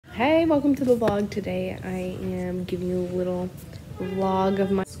Hey, welcome to the vlog. Today I am giving you a little vlog of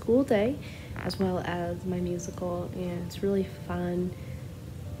my school day as well as my musical, and it's really fun,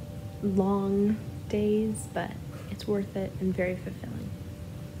 long days, but it's worth it and very fulfilling.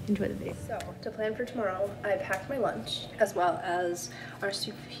 Enjoy the video. So, to plan for tomorrow, I packed my lunch as well as our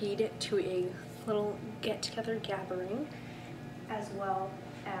soup feed to a little get-together gathering, as well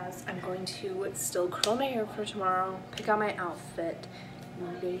as I'm going to still curl my hair for tomorrow, pick out my outfit,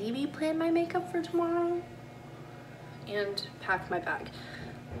 maybe plan my makeup for tomorrow, and pack my bag.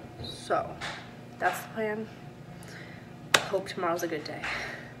 So that's the plan. Hope tomorrow's a good day.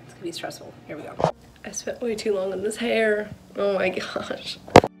 It's gonna be stressful. Here we go. I spent way too long on this hair. Oh my gosh.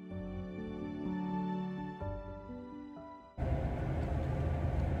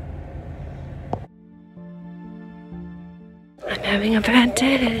 I'm having a bad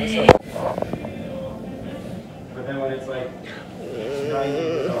day. But then when it's like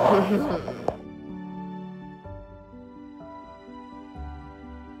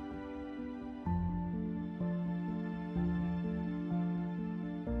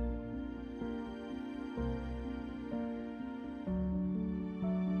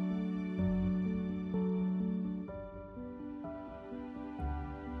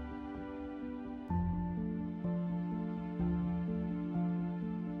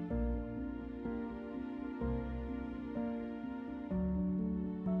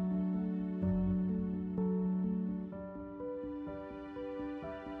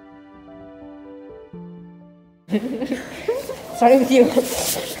Starting with you.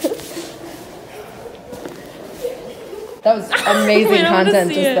 That was amazing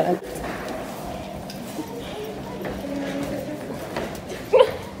content just then.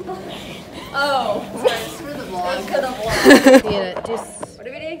 Oh, it's for the vlog. It's for the vlog. Yeah, just What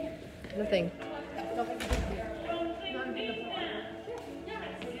are we doing? nothing.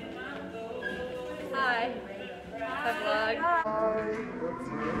 Hi. Hi, vlog.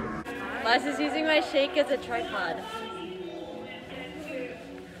 Les is using my shake as a tripod.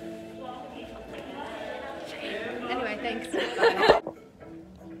 Anyway, thanks. Bye.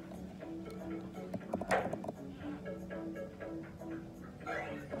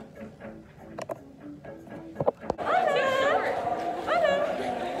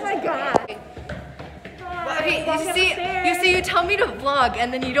 You tell me to vlog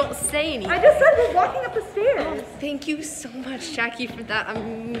and then you don't say anything. I just said we're walking up the stairs. Oh, thank you so much, Jackie, for that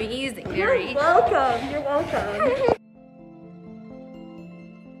amazing You're welcome. You're welcome.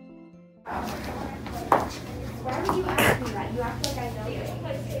 Why would you ask me that? You act like I know you.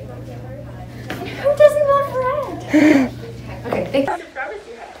 Who doesn't want bread? Okay, thanks.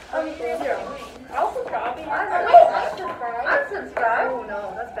 I'll subscribe. I'm subscribed. Oh no,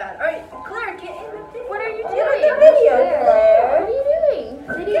 that's bad. Alright, Claire, get in the video. What are you doing? The video, Claire. What are you doing?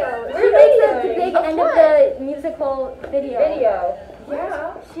 Video. She makes the big end of the musical video.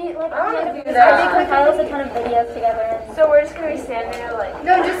 Yeah. She like I wanna do we that. compiles a ton of videos together. So we're just gonna be standing there like.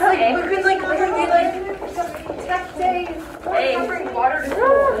 No, just like we could like literally like tech days. Hey. Bring water to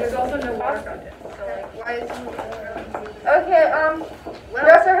school. There's also no water fountain. So like, why is? Okay.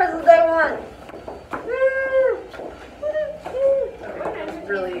 Dress rehearsal day 1.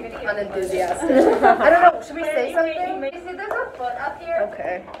 Really unenthusiastic. I don't know. Should we say something? You see, there's a foot up here.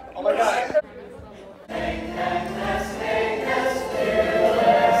 Okay. Oh my gosh.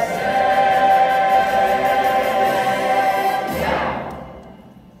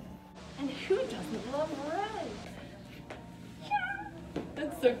 And who doesn't love red?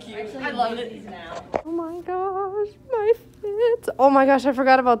 That's so cute. Actually, I love it now. Oh my gosh, my fit. Oh my gosh, I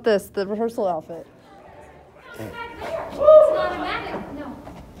forgot about this, the rehearsal outfit. It's not a magic. No,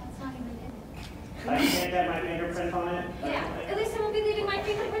 that's not even it. I can't have my fingerprint on it. Yeah, at least I won't be leaving my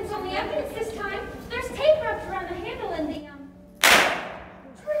fingerprints on the evidence this time. There's tape wrapped around the handle and the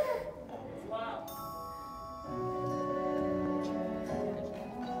trigger. Wow.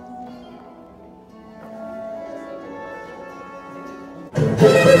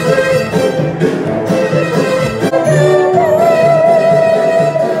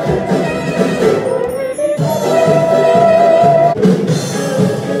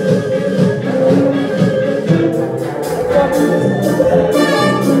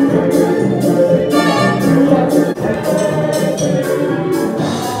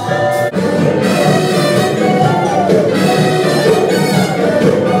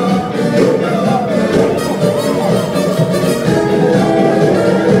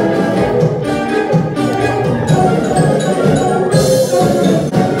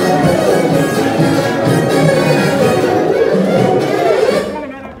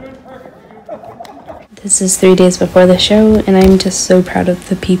 This is 3 days before the show, and I'm just so proud of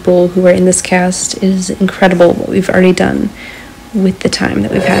the people who are in this cast. It is incredible what we've already done with the time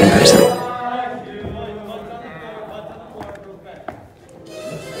that we've had in person.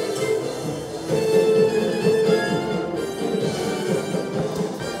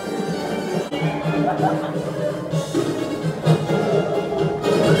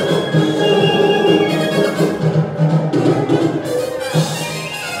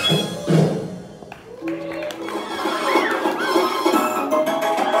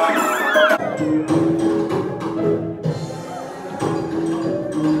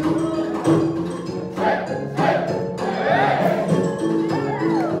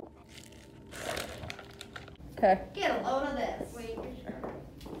 Okay. Get a load of this. Wait.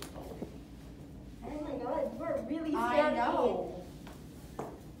 Oh my god, you are really I standing. know.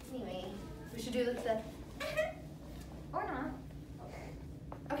 Anyway, we should do this then. Or not.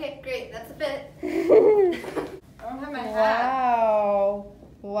 Okay, great. That's a fit. I don't have my hat. Wow.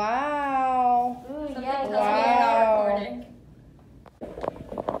 Wow. Ooh, Something yeah, tells me Wow. you're not recording.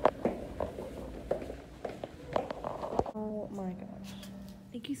 Oh my gosh.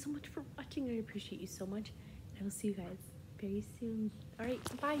 Thank you so much for watching. I appreciate you so much. I will see you guys very soon. All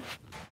right, bye.